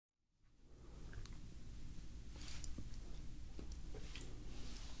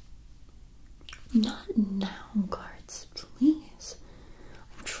Not now, guards, please.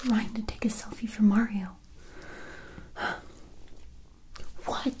 I'm trying to take a selfie for Mario.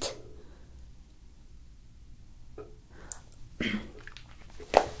 What?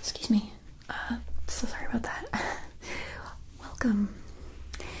 Excuse me. So sorry about that. Welcome.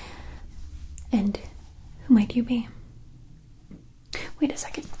 And who might you be? Wait a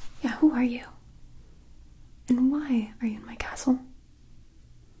second. Yeah, who are you? And why are you in my castle?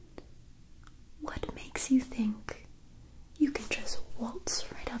 What makes you think you can just waltz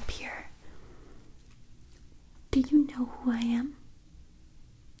right up here? Do you know who I am?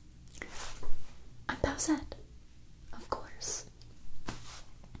 I'm Bowsette, of course.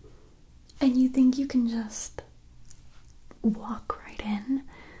 And you think you can just walk right in?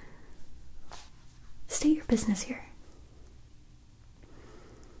 State your business here.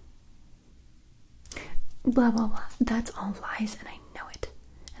 Blah, blah, blah. That's all lies, and I know it.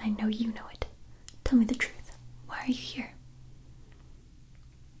 And I know you know it. Tell me the truth. Why are you here?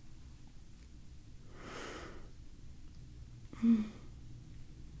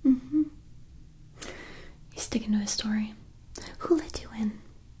 Mm-hmm. He's sticking to his story. Who let you in?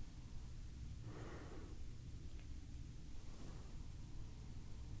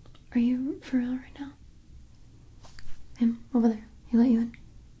 Are you for real right now? Him, over there. He let you in?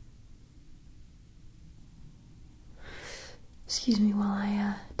 Excuse me while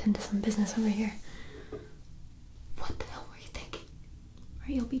I tend to some business over here. What the hell were you thinking?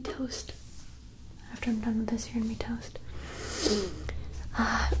 Alright, you'll be toast. After I'm done with this, you're gonna be toast.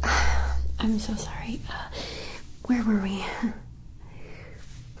 I'm so sorry. Where were we?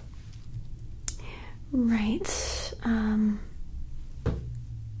 Right.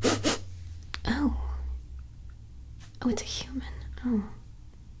 Oh. Oh, it's a human. Oh.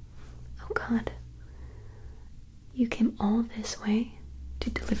 Oh, God. You came all this way to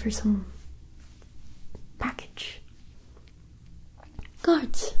deliver some package.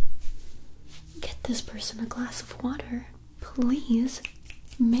 Guards, get this person a glass of water. Please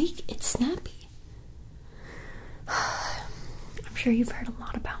make it snappy. I'm sure you've heard a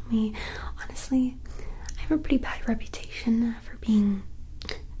lot about me. Honestly, I have a pretty bad reputation for being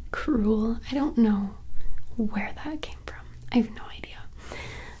cruel. I don't know where that came from. I have no idea.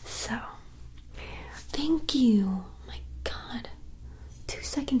 So, thank you. My God. 2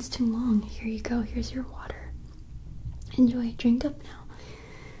 seconds too long. Here you go. Here's your water. Enjoy. Drink up now.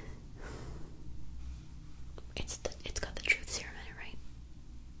 It's got the truth serum in it, right?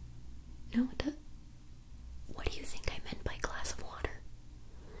 No, it does. What do you think I meant by glass of water?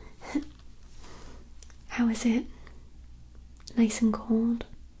 How is it? Nice and cold?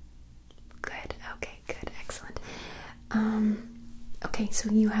 Good. Okay, good. Excellent. Okay,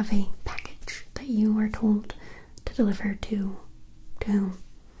 so you have a package that you were told to deliver to whom?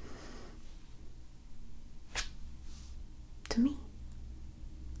 To me.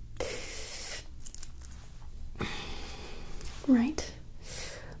 Right.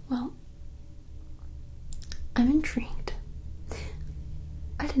 Well, I'm intrigued.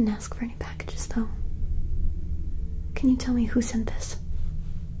 I didn't ask for any packages, though. Can you tell me who sent this?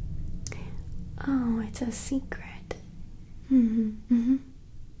 Oh, it's a secret.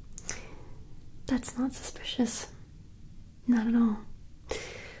 That's not suspicious. Not at all.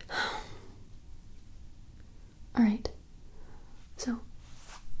 Alright. So,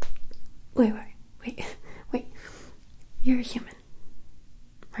 wait. You're a human,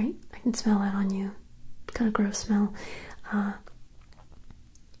 right? I can smell that on you. Kind of gross smell.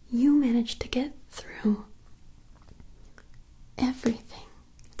 You managed to get through everything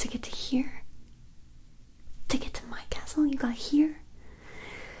to get to here. To get to my castle, you got here.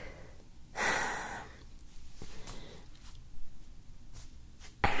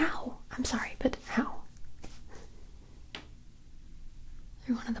 How? I'm sorry, but how?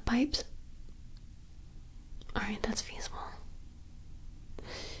 Through one of the pipes? Alright, that's feasible.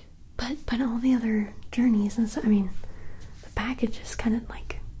 But all the other journeys and stuff, I mean, the package is kind of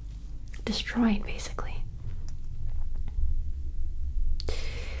like destroyed, basically.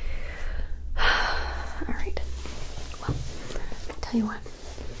 Alright. Well, tell you what.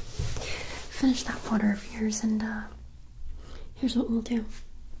 Finish that water of yours and here's what we'll do.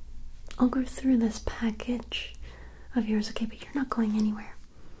 I'll go through this package of yours, okay, but you're not going anywhere.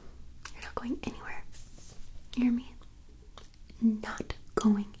 You're not going anywhere. You hear me? Not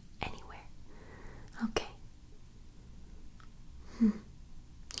going anywhere. Okay.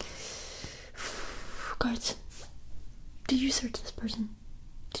 Guards, did you search this person?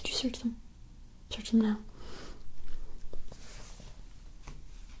 Did you search them? Search them now.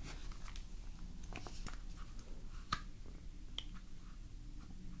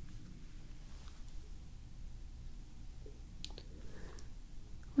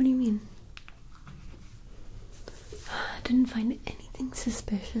 didn't find anything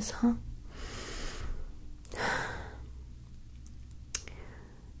suspicious, huh?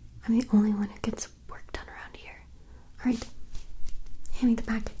 I'm the only one who gets work done around here. Alright. Hand me the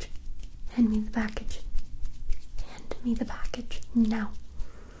package. Hand me the package. Hand me the package. Now.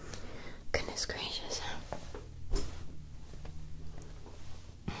 Goodness gracious.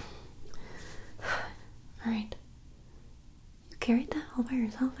 Alright. You carried that all by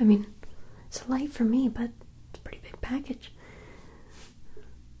yourself? I mean, it's light for me, but it's a pretty big package.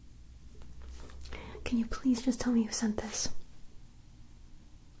 Can you please just tell me who sent this?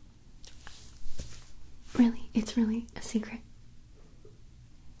 Really? It's really a secret?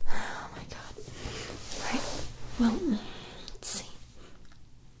 Oh my god. Right. Well, let's see.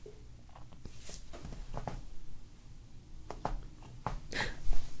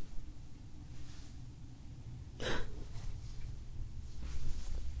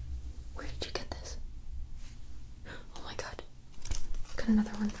 Where did you get this? Oh my god. Got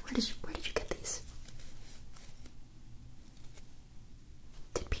another one. Where did you get these?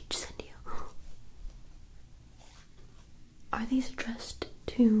 Did Peach send you? Are these addressed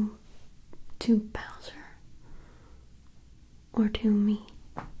to Bowser or to me?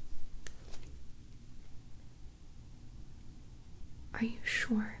 Are you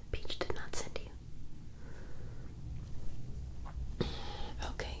sure Peach did not send you?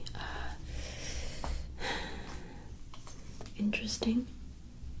 Okay, interesting.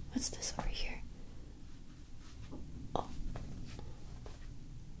 What's this over here? Oh.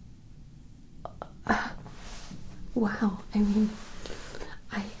 Wow, I mean,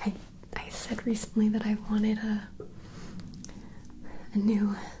 I said recently that I wanted a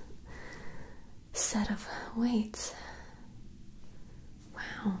new set of weights.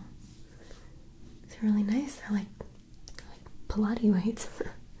 Wow. They're really nice. They're like Pilates weights.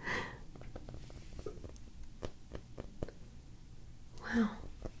 Wow.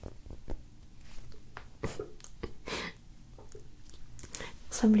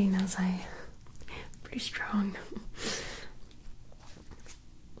 Somebody knows I'm pretty strong.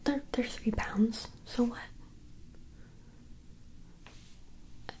 They're 3 pounds, so what?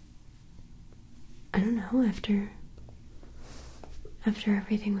 I don't know, after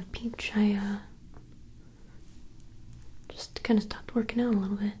everything with Peach, I just kind of stopped working out a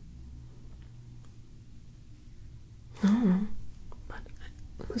little bit. I don't know, but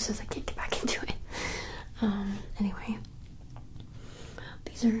who says I can't get back into it? Anyway,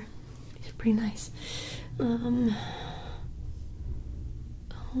 these are pretty nice.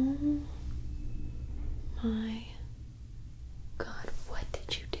 Oh my god, what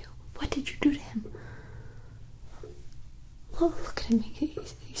did you do? What did you do to him? Oh, look at him,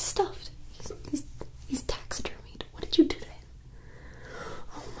 he's stuffed. He's taxidermied. What did you do to him?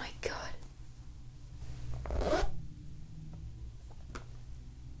 Oh my god.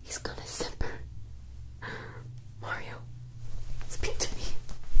 He's got a zipper. Mario, speak to me.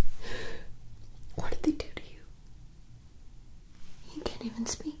 What did they do to you? He can't even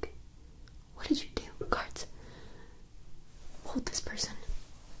speak. What did you do? Cards. Hold this person.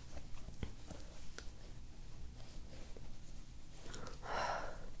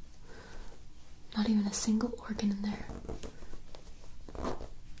 Not even a single organ in there.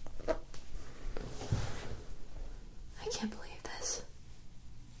 I can't believe this.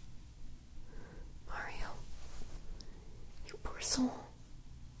 Mario. You poor soul.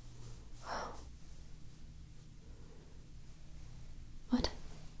 What?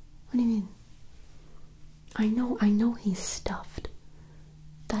 What do you mean? I know he's stuffed.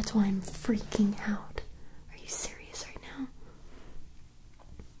 That's why I'm freaking out. Are you serious right now?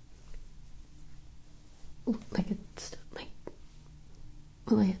 Like a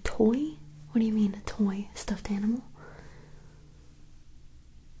toy? What do you mean a toy? A stuffed animal?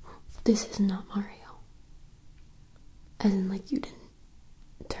 This is not Mario. As in, like, you didn't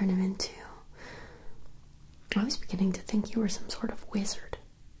turn him into... I was beginning to think you were some sort of wizard.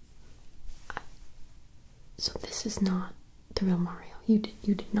 So this is not the real Mario. You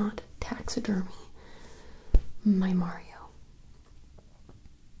did not taxidermy my Mario.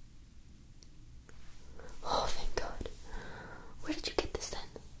 Oh, thank God. Where did you get this then?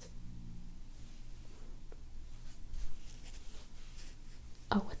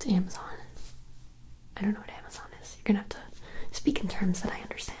 Oh, it's Amazon. I don't know what Amazon is. You're gonna have to speak in terms that I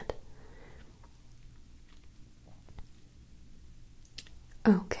understand.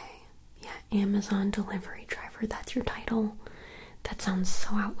 Okay. Yeah, Amazon delivery driver. That's your title. That sounds so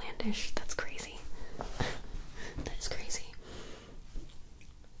outlandish. That's crazy. That is crazy.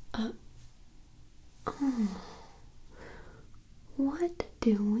 Oh. What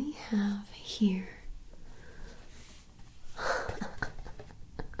do we have here?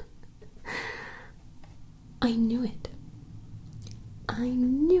 I knew it. I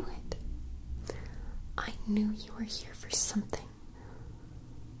knew it. I knew you were here for something.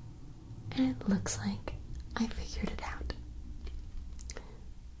 And it looks like I figured it out.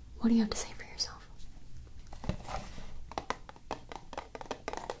 What do you have to say for yourself?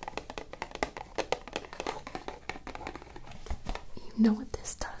 You know what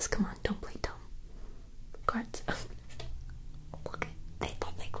this does. Come on, don't play dumb. Guards. Look, they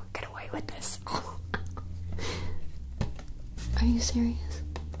thought they could get away with this. Are you serious?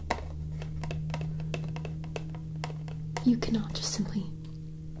 You cannot just simply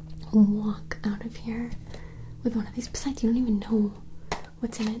walk out of here with one of these. Besides, you don't even know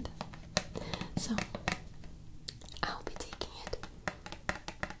what's in it. So, I'll be taking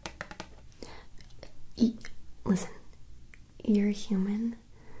it. Listen, you're a human.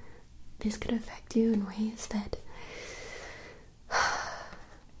 This could affect you in ways that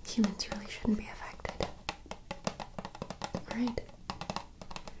humans really shouldn't be affected. Alright?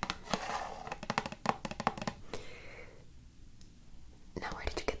 Now, where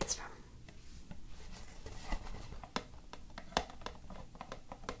did you get this from?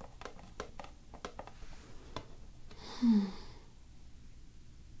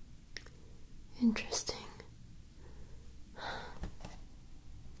 Interesting.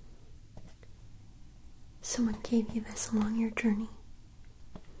 Someone gave you this along your journey.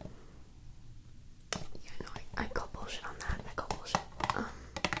 Yeah, no, I call bullshit on that. I call bullshit.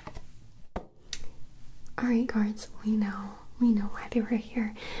 Alright, guards, we know why they were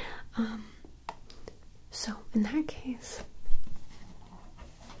here. So in that case,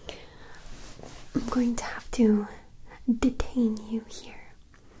 I'm going to have to detain you here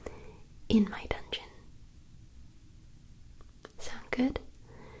in my dungeon. Sound good?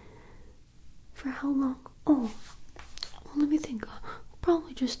 For how long? Oh, well, let me think.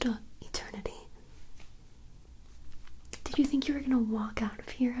 Probably just eternity. Did you think you were gonna walk out of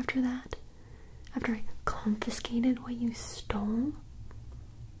here after that? After I confiscated what you stole?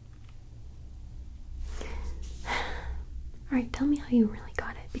 Alright, tell me how you really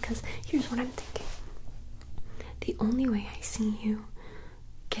got it, because here's what I'm thinking. The only way I see you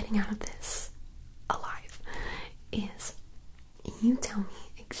getting out of this alive is you tell me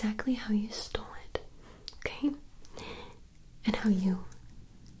exactly how you stole it, okay? And how you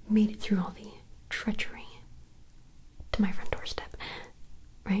made it through all the treachery to my front doorstep,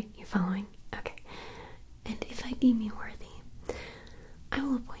 right? You following? Okay. And if I deem you worthy, I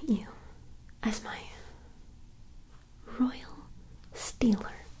will appoint you as my royal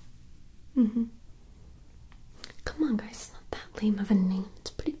stealer. Come on, guys, it's not that lame of a name.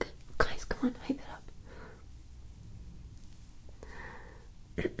 It's pretty good. Guys, come on, hype it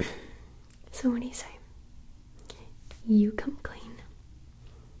up. So what do you say? You come clean,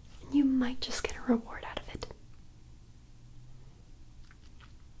 and you might just get a reward out of it.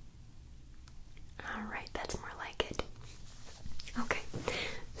 Alright, that's more like it. Okay,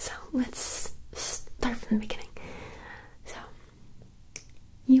 so let's start from the beginning. So,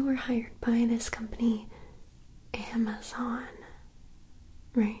 you were hired by this company, Amazon,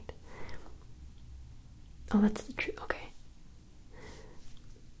 right? Oh, that's the truth. Okay.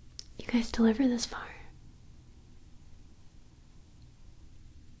 You guys deliver this far?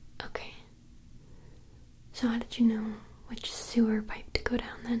 Okay. So how did you know which sewer pipe to go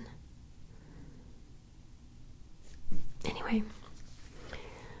down then? Anyway,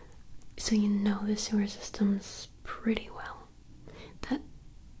 so you know the sewer systems pretty well. That,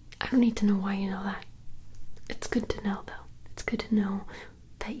 I don't need to know why you know that. It's good to know, though. It's good to know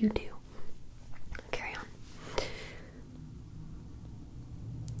that you do. Carry on.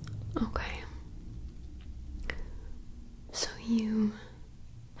 Okay. So you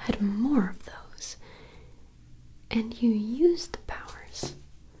had more of those, and you used the powers.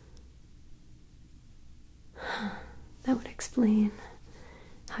 That would explain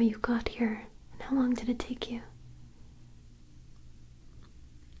how you got here, and how long did it take you?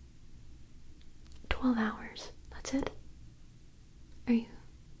 12 hours. That's it? Are you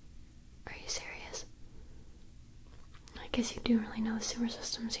serious? I guess you do really know the sewer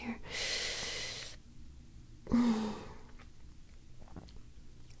systems here. Come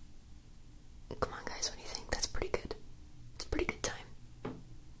on, guys, what do you think? That's pretty good. It's a pretty good time.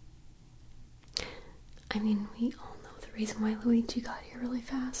 I mean, we all know the reason why Luigi got here really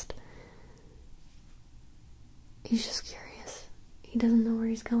fast. He's just curious. He doesn't know where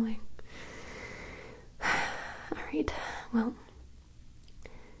he's going. Alright, well,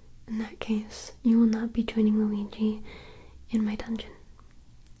 in that case, you will not be joining Luigi in my dungeon.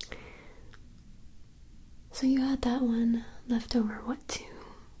 So you had that one left over, what, to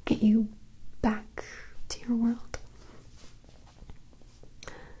get you back to to your world.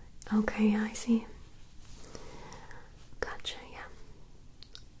 Okay, I see. Gotcha, yeah.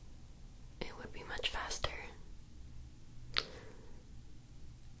 It would be much faster.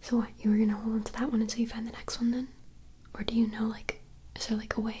 So what, you were gonna hold on to that one until you find the next one then? Or do you know, like, is there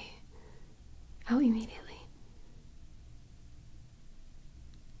like a way out immediately?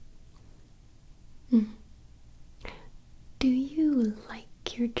 Do you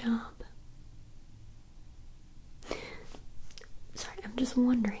like your job? Sorry, I'm just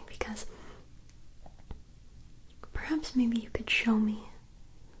wondering because perhaps maybe you could show me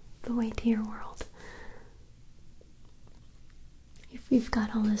the way to your world. If we've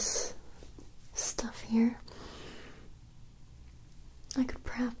got all this stuff here, I could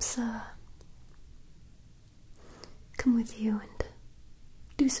perhaps come with you and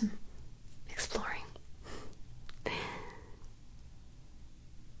do some exploring.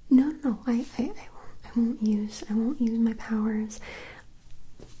 No, I won't use my powers.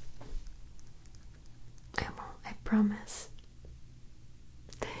 I promise.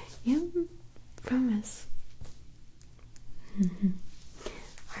 Yeah, promise.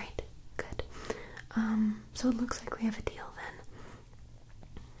 Alright, good. So it looks like we have a deal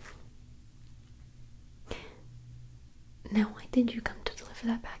then. Now, why did you come to deliver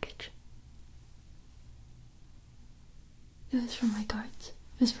that package? It was from my guards.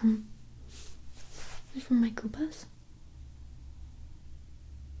 It was from my Koopas?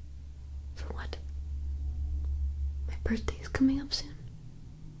 For what? My birthday is coming up soon.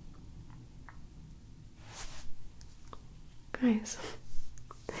 Guys,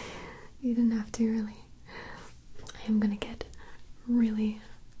 you didn't have to really. I am gonna get really,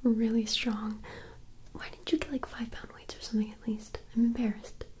 really strong. Why didn't you get like 5-pound weights or something at least? I'm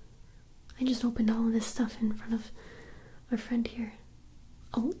embarrassed. I just opened all of this stuff in front of our friend here.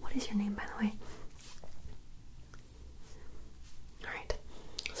 Oh, what is your name, by the way? Alright,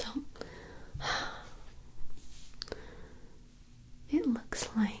 so it looks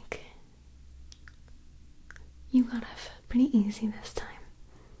like you got off pretty easy this time.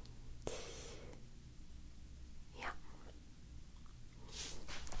 Yeah.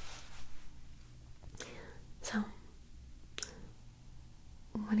 So,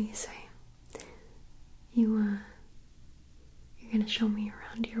 what do you say? You're gonna show me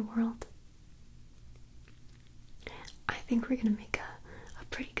around your world? I think we're gonna make a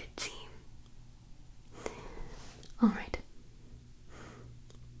pretty good team. Alright.